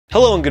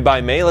Hello and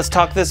goodbye May. Let's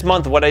talk this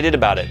month what I did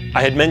about it.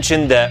 I had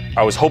mentioned that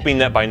I was hoping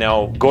that by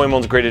now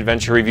Goemon's Great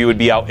Adventure review would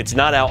be out. It's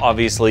not out,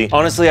 obviously.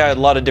 Honestly, I had a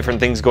lot of different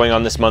things going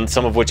on this month,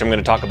 some of which I'm going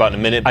to talk about in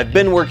a minute. I've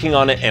been working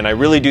on it and I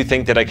really do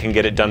think that I can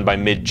get it done by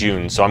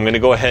mid-June. So I'm going to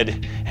go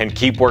ahead and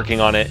keep working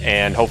on it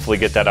and hopefully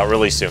get that out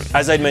really soon.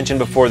 As I'd mentioned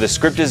before, the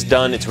script is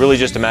done. It's really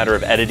just a matter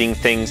of editing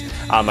things.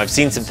 I've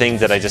seen some things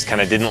that I just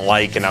kind of didn't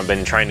like and I've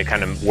been trying to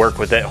kind of work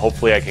with it.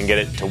 Hopefully I can get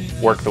it to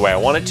work the way I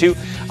want it to.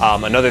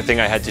 Another thing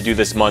I had to do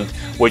this month,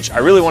 which I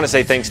really want to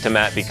say thanks to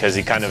Matt because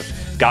he kind of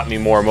got me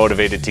more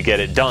motivated to get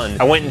it done.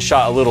 I went and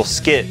shot a little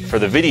skit for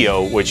the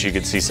video, which you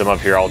can see some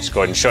of here. I'll just go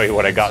ahead and show you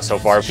what I got so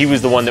far. He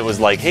was the one that was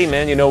like, hey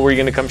man, you know, were you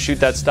gonna come shoot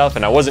that stuff?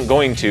 And I wasn't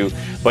going to,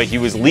 but he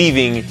was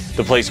leaving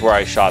the place where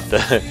I shot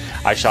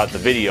the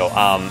video.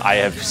 I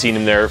have seen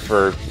him there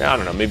for, I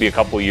don't know, maybe a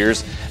couple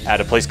years at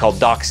a place called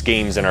Doc's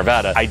Games in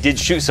Arvada. I did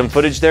shoot some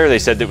footage there. They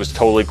said it was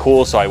totally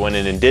cool, so I went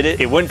in and did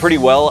it. It went pretty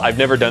well. I've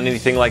never done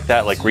anything like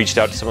that, like reached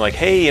out to someone like,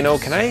 hey, you know,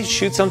 can I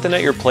shoot something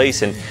at your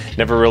place? And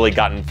never really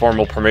gotten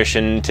formal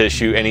permission to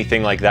shoot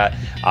anything like that.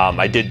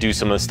 I did do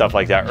some of the stuff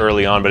like that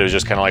early on, but it was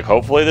just kind of like,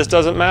 hopefully this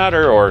doesn't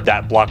matter. Or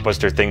that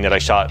blockbuster thing that I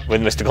shot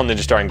with Mystical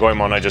Ninja Star and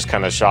Goemon, I just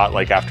kind of shot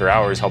like after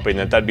hours, hoping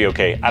that that'd be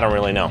okay. I don't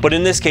really know. But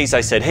in this case,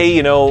 I said, hey,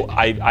 you know,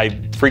 I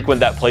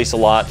frequent that place a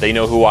lot. They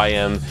know who I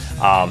am.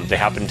 They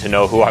happen to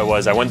know who I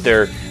was. I went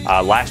there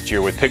last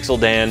year with Pixel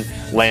Dan,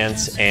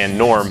 Lance, and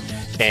Norm.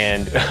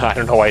 And I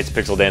don't know why it's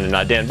Pixel Dan and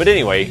not Dan, but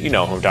anyway, you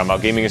know who I'm talking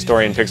about. Gaming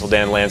Historian, Pixel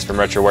Dan, Lance from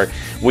RetroWare.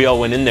 We all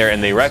went in there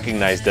and they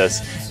recognized us.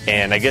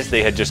 And I guess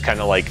they had just kind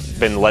of like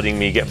been letting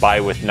me get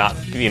by with not,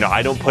 you know,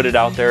 I don't put it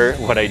out there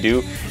what I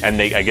do.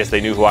 And I guess they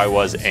knew who I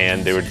was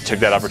and they took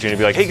that opportunity to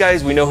be like, hey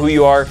guys, we know who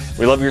you are.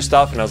 We love your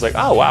stuff. And I was like,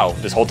 oh wow,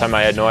 this whole time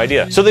I had no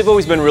idea. So they've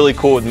always been really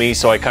cool with me.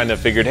 So I kind of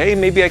figured, hey,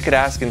 maybe I could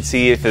ask and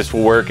see if this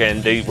will work.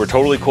 And they were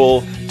totally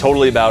cool,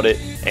 totally about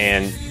it,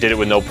 and did it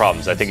with no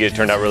problems. I think it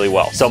turned out really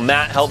well. So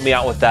Matt helped me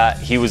out with that.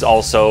 He was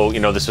also, you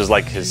know, this was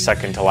like his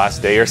second to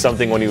last day or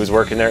something when he was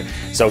working there.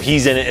 So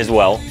he's in it as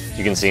well.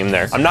 You can see him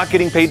there. I'm not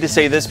getting paid to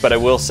say this, but I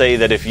will say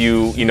that if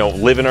you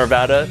live in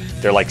Arvada,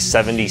 they're like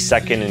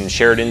 72nd and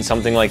Sheridan,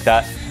 something like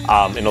that.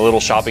 In a little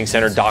shopping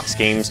center, Doc's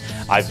Games.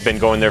 I've been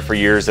going there for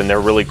years and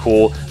they're really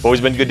cool. They've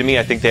always been good to me.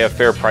 I think they have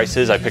fair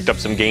prices. I picked up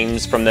some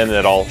games from them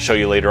that I'll show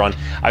you later on.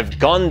 I've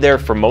gone there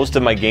for most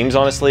of my games,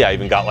 honestly. I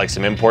even got like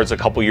some imports a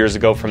couple years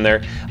ago from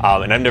there.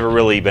 And I've never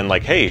really been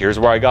like, hey, here's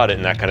where I got it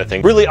and that kind of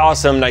thing. Really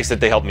awesome, nice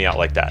that they helped me out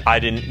like that.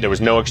 There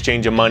was no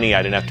exchange of money.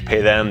 I didn't have to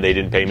pay them. They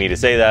didn't pay me to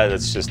say that.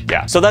 That's just,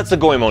 yeah. So that's the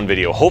Goemon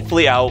video.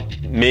 Hopefully out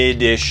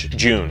mid-ish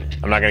June.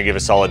 I'm not gonna give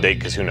a solid date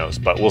because who knows,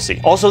 but we'll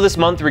see. Also this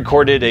month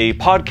recorded a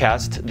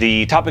podcast.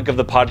 The topic of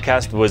the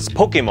podcast was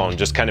Pokemon,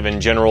 just kind of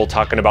in general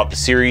talking about the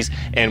series,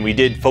 and we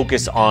did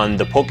focus on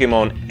the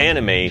Pokemon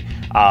anime,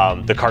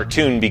 the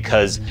cartoon,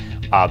 because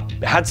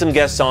had some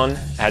guests on,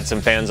 had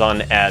some fans on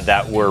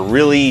that were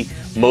really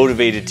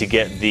motivated to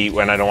get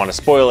and I don't want to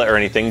spoil it or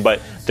anything,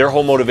 but their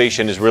whole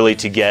motivation is really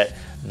to get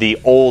the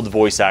old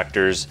voice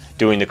actors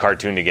doing the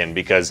cartoon again,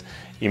 because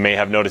you may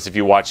have noticed if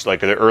you watch like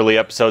the early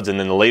episodes and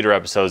then the later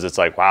episodes, it's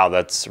like, wow,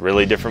 that's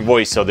really different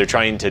voice. So they're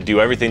trying to do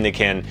everything they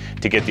can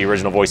to get the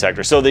original voice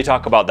actor. So they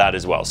talk about that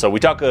as well. So we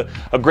talk a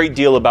great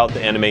deal about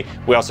the anime.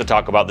 We also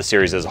talk about the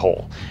series as a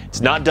whole. It's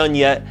not done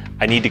yet.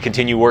 I need to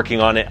continue working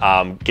on it,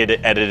 get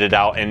it edited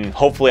out, and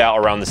hopefully out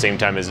around the same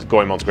time as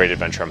Goemon's Great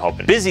Adventure, I'm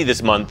hoping. Busy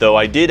this month though.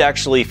 I did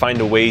actually find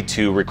a way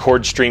to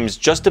record streams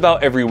just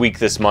about every week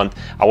this month.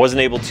 I wasn't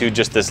able to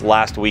just this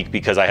last week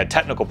because I had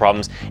technical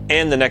problems,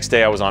 and the next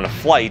day I was on a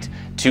flight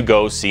to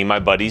go see my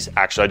buddies.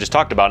 Actually, I just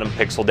talked about them,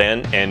 Pixel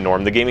Dan and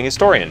Norm the Gaming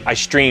Historian. I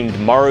streamed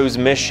Maru's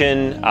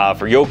Mission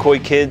for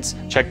Yokoi Kids.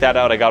 Check that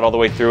out, I got all the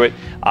way through it.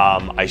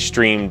 I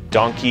streamed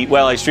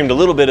I streamed a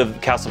little bit of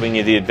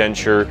Castlevania The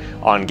Adventure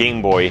on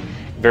Game Boy,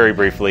 very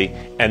briefly,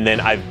 and then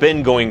I've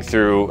been going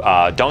through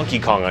Donkey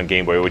Kong on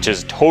Game Boy, which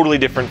is totally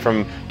different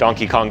from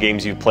Donkey Kong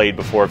games you've played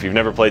before. If you've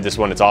never played this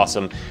one, it's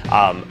awesome.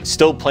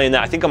 Still playing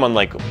that. I think I'm on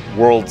like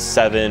World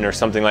 7 or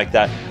something like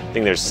that. I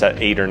think there's set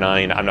 8 or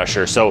 9, I'm not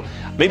sure. So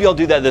maybe I'll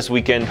do that this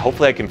weekend.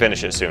 Hopefully I can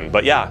finish it soon.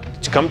 But yeah,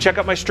 come check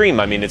out my stream.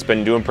 I mean, it's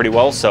been doing pretty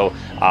well, so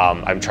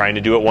I'm trying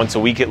to do it once a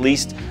week at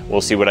least. We'll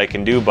see what I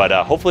can do, but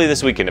hopefully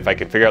this weekend if I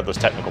can figure out those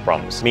technical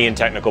problems. Me and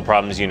technical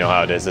problems, you know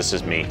how it is. This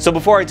is me. So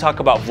before I talk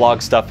about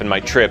vlog stuff and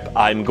my trip,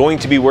 I'm going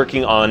to be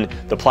working on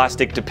the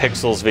Plastic to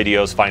Pixels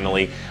videos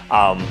finally.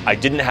 I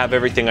didn't have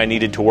everything I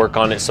needed to work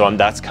on it, so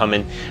that's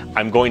coming.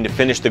 I'm going to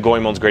finish the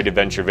Goemon's Great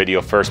Adventure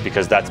video first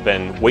because that's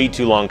been way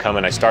too long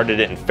coming. I started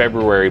it in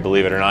February,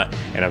 believe it or not,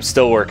 and I'm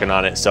still working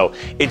on it. So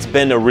it's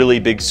been a really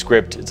big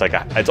script. It's like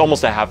it's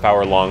almost a half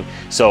hour long.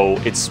 So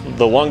it's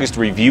the longest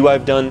review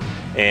I've done,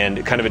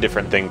 and kind of a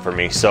different thing for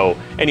me. So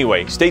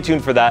anyway, stay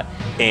tuned for that,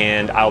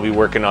 and I'll be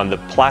working on the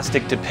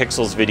plastic to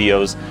pixels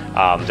videos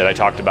that I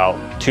talked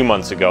about 2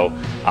 months ago.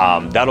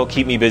 That'll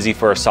keep me busy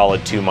for a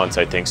solid 2 months,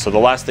 I think. So the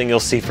last thing you'll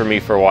see from me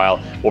for a while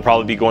will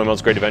probably be Going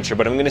Mode's Great Adventure,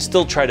 but I'm gonna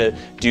still try to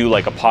do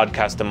like a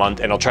podcast a month,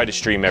 and I'll try to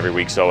stream every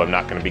week, so I'm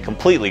not gonna be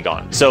completely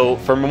gone. So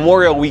for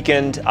Memorial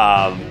Weekend,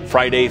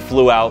 Friday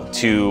flew out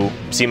to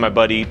see my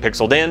buddy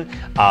Pixel Dan.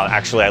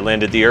 Actually, I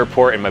landed at the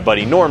airport, and my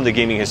buddy Norm, the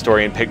gaming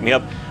historian, picked me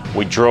up.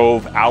 We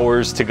drove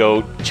hours to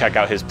go check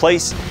out his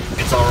place.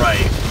 It's all right.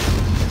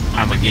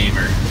 I'm a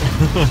gamer.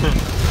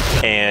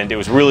 And it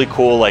was really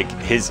cool. Like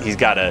he's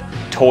got a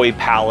toy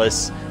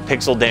palace,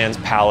 Pixel Dan's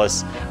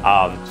palace.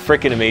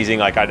 Freaking amazing.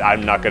 Like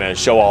I'm not gonna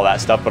show all that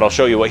stuff, but I'll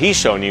show you what he's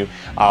shown you.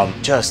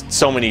 Just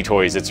so many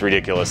toys, it's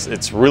ridiculous.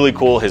 It's really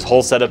cool, his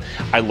whole setup.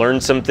 I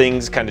learned some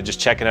things kind of just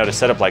checking out his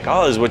setup, like,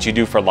 oh, this is what you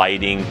do for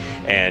lighting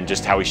and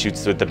just how he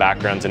shoots with the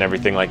backgrounds and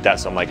everything like that.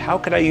 So I'm like, how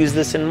could I use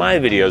this in my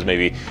videos?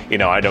 Maybe, you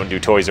know, I don't do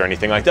toys or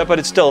anything like that, but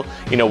it's still,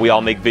 you know, we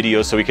all make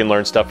videos so we can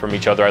learn stuff from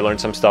each other. I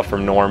learned some stuff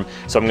from Norm,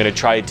 so I'm gonna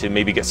try to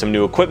maybe get some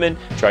new equipment,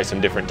 try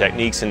some different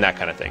techniques and that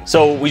kind of thing.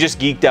 So we just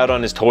geeked out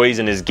on his toys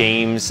and his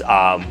games.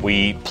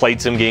 We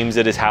played some games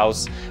at his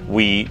house.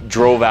 We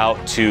drove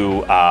out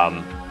to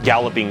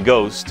Galloping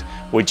Ghost,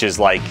 which is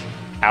like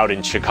out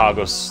in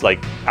Chicago,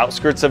 like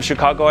outskirts of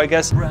Chicago, I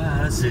guess.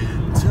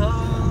 Rising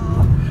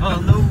tall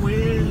on the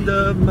wind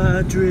of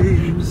my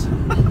dreams.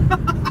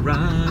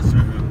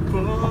 Rising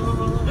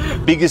tall.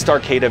 Biggest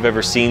arcade I've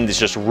ever seen. There's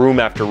just room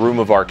after room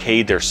of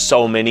arcade. There's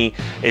so many.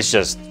 It's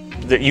just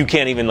that you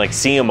can't even like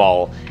see them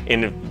all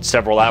in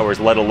several hours,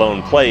 let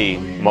alone play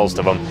most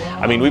of them.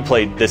 I mean, we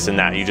played this and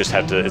that. You just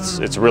have to,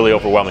 it's really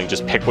overwhelming.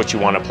 Just pick what you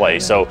want to play.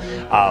 So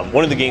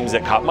one of the games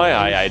that caught my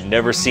eye, I had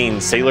never seen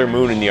Sailor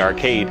Moon in the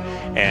arcade.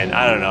 And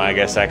I don't know, I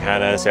guess I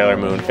kind of Sailor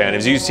Moon fan,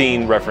 as you've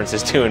seen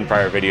references to in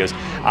prior videos.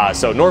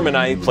 So Norm and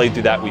I played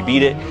through that, we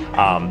beat it.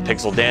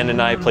 Pixel Dan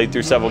and I played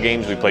through several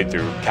games. We played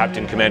through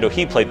Captain Commando.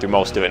 He played through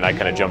most of it, and I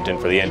kind of jumped in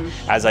for the end,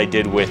 as I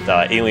did with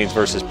Aliens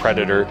vs.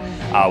 Predator.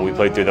 We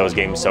played through those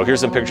games. So here's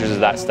some pictures of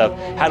that stuff.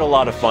 Had a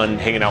lot of fun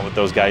hanging out with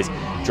those guys,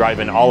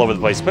 driving all over the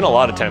place. Spent a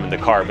lot of time in the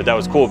car, but that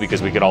was cool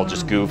because we could all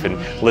just goof and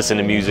listen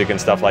to music and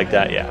stuff like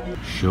that. Yeah.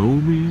 Show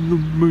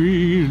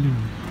me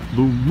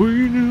the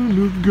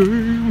meaning of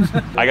games.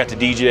 I got to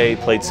DJ,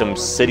 played some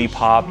city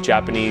pop,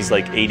 Japanese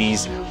like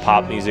 80s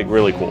pop music,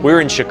 really cool. We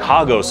were in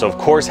Chicago, so of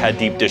course had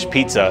deep dish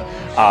pizza.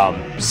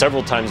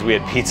 Several times we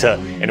had pizza,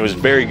 and it was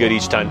very good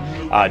each time.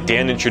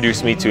 Dan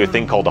introduced me to a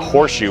thing called a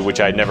horseshoe, which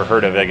I had never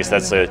heard of. I guess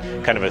that's a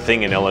kind of a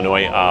thing in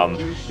Illinois.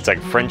 It's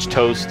like French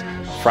toast,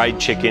 fried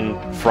chicken,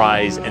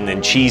 fries, and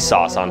then cheese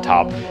sauce on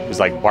top. It was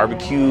like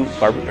barbecue,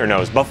 or no, it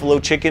was buffalo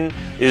chicken.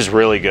 It was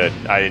really good.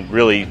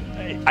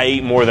 I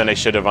ate more than I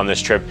should have on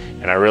this trip,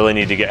 and I really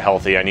need to get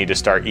healthy. I need to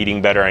start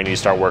eating better. I need to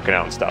start working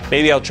out and stuff.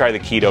 Maybe I'll try the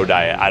keto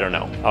diet. I don't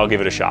know. I'll give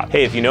it a shot.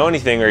 Hey, if you know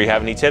anything or you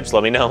have any tips,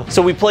 let me know.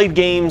 So we played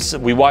games,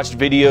 we watched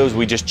videos,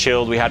 we just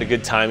chilled, we had a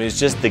good time. It was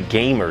just the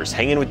gamers,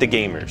 hanging with the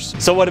gamers.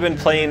 So what I've been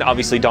playing,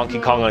 obviously Donkey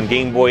Kong on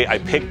Game Boy. I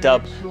picked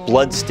up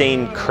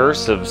Bloodstained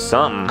Curse of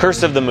something.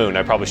 Curse of the Moon.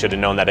 I probably should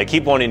have known that. I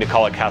keep wanting to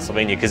call it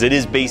Castlevania because it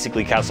is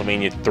basically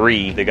Castlevania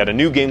 3. They got a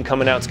new game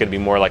coming out. It's gonna be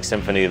more like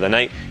Symphony of the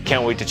Night.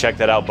 Can't wait to check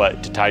that out,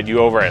 but to tide you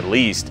over at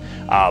least,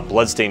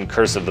 Bloodstained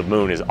Curse of the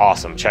Moon is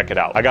awesome. Check it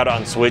out. I got it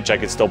on Switch. I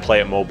could still play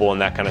it mobile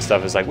and that kind of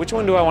stuff. It's like, which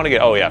one do I want to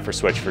get? Oh yeah, for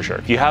Switch for sure.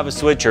 If you have a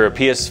Switch or a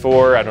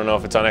PS4, I don't know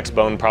if it's on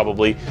Xbone,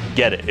 probably,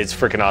 get it. It's a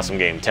freaking awesome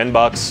game. 10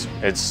 bucks.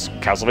 It's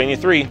Castlevania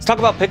 3. Let's talk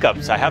about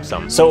pickups. I have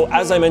some. So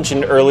as I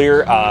mentioned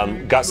earlier,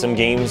 got some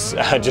games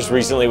just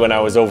recently when I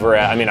was over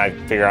at, I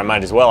figure I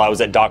might as well. I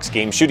was at Doc's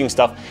Game shooting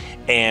stuff,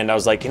 and I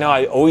was like, you know,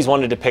 I always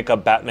wanted to pick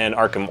up Batman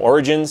Arkham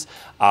Origins.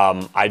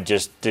 I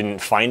just didn't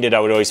find it. I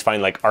would always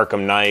find like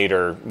Arkham Knight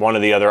or one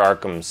of the other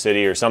Arkham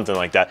City or something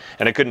like that,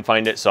 and I couldn't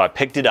find it, so I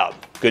picked it up.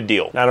 Good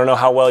deal. I don't know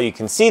how well you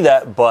can see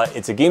that, but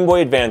it's a Game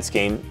Boy Advance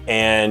game,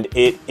 and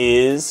it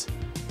is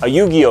a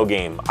Yu-Gi-Oh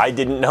game. I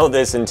didn't know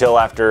this until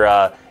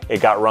after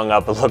it got rung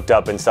up and looked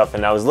up and stuff,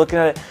 and I was looking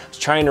at it, I was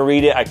trying to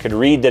read it. I could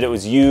read that it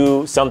was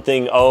U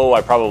something O.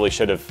 I probably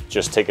should have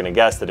just taken a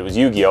guess that it was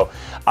Yu-Gi-Oh.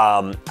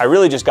 I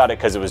really just got it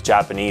because it was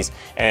Japanese,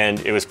 and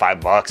it was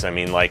 $5. I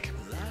mean, like,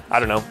 I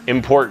don't know,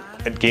 import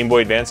a Game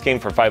Boy Advance game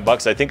for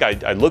 $5. I think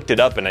I looked it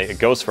up, and it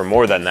goes for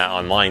more than that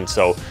online.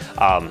 So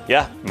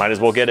yeah, might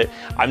as well get it.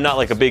 I'm not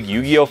like a big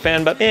Yu-Gi-Oh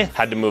fan, but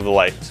had to move the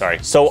light, sorry.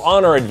 So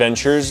on our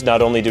adventures,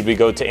 not only did we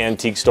go to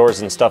antique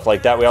stores and stuff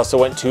like that, we also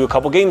went to a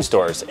couple game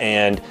stores.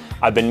 And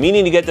I've been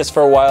meaning to get this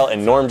for a while,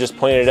 and Norm just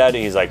pointed it out,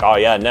 and he's like, oh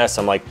yeah, NES.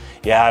 I'm like,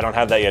 yeah, I don't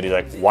have that yet. He's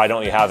like, why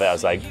don't you have it? I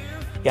was like,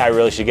 yeah, I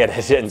really should get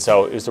it. And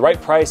so it was the right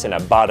price, and I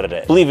bought it.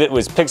 I believe it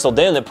was Pixel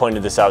Dan that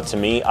pointed this out to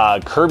me.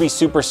 Kirby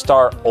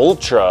Superstar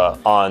Ultra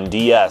on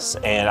DS,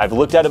 and I've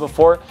looked at it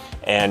before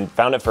and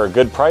found it for a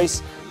good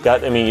price.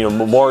 Got,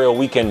 Memorial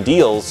Weekend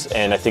deals,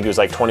 and I think it was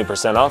like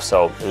 20% off,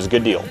 so it was a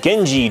good deal.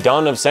 Genji,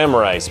 Dawn of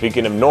Samurai.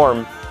 Speaking of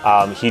Norm,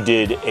 he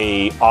did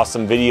a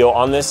awesome video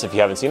on this. If you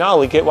haven't seen it, I'll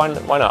link it. Why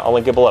not? I'll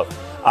link it below.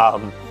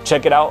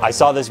 Check it out. I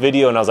saw this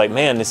video and I was like,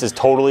 man, this is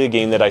totally a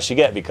game that I should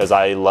get because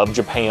I love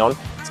Japan.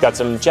 It's got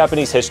some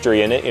Japanese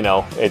history in it, you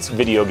know, it's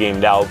video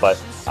gamed out,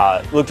 but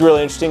looked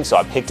really interesting, so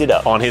I picked it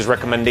up on his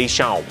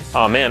recommendation.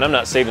 Oh man, I'm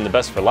not saving the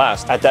best for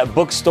last. At that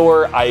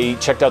bookstore, I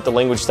checked out the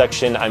language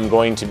section. I'm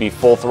going to be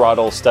full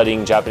throttle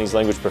studying Japanese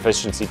language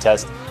proficiency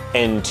test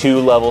and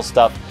N2 level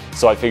stuff,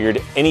 so I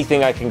figured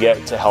anything I can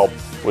get to help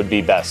would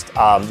be best.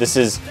 This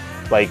is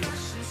like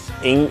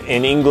in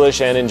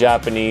English and in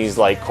Japanese,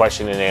 like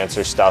question and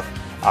answer stuff.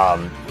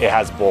 It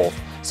has both.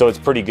 So it's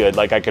pretty good.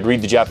 Like I could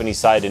read the Japanese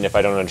side, and if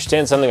I don't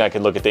understand something, I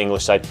could look at the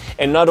English side.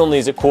 And not only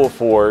is it cool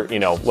for, you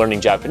know,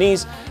 learning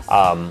Japanese,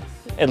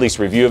 at least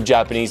review of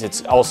Japanese,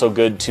 it's also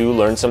good to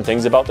learn some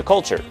things about the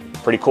culture.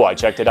 Pretty cool. I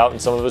checked it out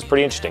and some of it was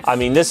pretty interesting. I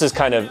mean, this is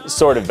kind of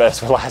sort of best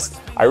for last.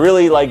 I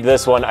really like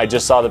this one. I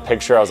just saw the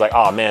picture. I was like,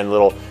 oh man,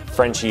 little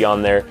Frenchie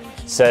on there.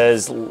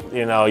 Says,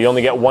 you know, you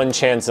only get one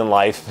chance in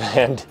life,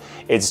 and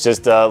it's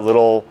just a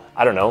little,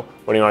 I don't know,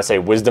 what do you want to say,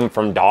 wisdom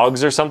from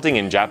dogs or something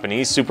in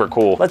Japanese. Super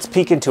cool. Let's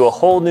peek into a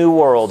whole new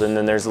world, and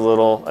then there's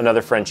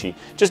another Frenchie.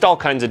 Just all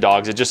kinds of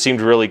dogs. It just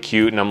seemed really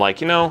cute, and I'm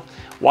like, you know,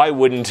 why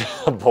wouldn't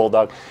a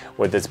bulldog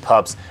with its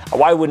pups,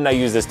 why wouldn't I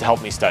use this to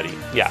help me study?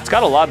 Yeah, it's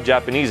got a lot of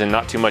Japanese and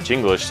not too much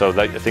English, so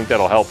I think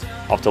that'll help.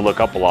 I'll have to look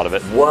up a lot of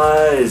it.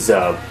 Was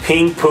a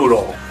pink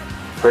poodle.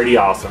 Pretty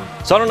awesome.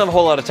 So I don't have a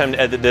whole lot of time to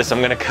edit this.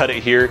 I'm gonna cut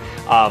it here.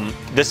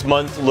 This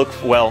month,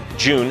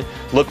 June,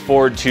 look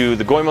forward to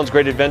the Goemon's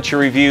Great Adventure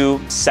review,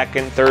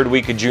 third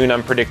week of June,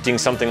 I'm predicting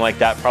something like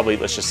that. Probably,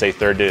 let's just say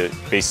third to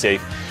be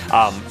safe.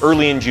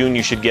 Early in June,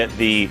 you should get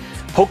the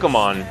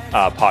Pokemon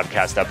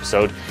podcast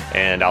episode,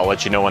 and I'll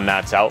let you know when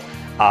that's out.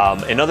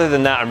 And other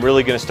than that, I'm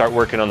really gonna start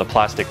working on the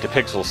plastic to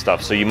pixel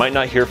stuff. So you might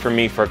not hear from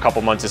me for a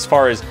couple months. As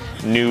far as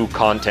new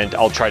content,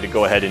 I'll try to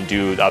go ahead and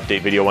do the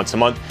update video once a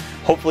month.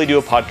 Hopefully do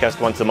a podcast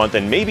once a month,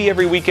 and maybe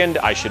every weekend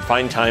I should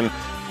find time,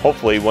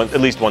 hopefully at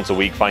least once a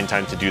week, find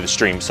time to do the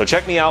stream. So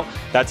check me out,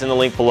 that's in the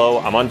link below.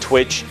 I'm on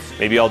Twitch,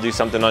 maybe I'll do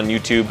something on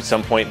YouTube at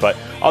some point, but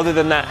other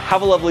than that,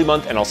 have a lovely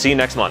month, and I'll see you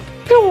next month.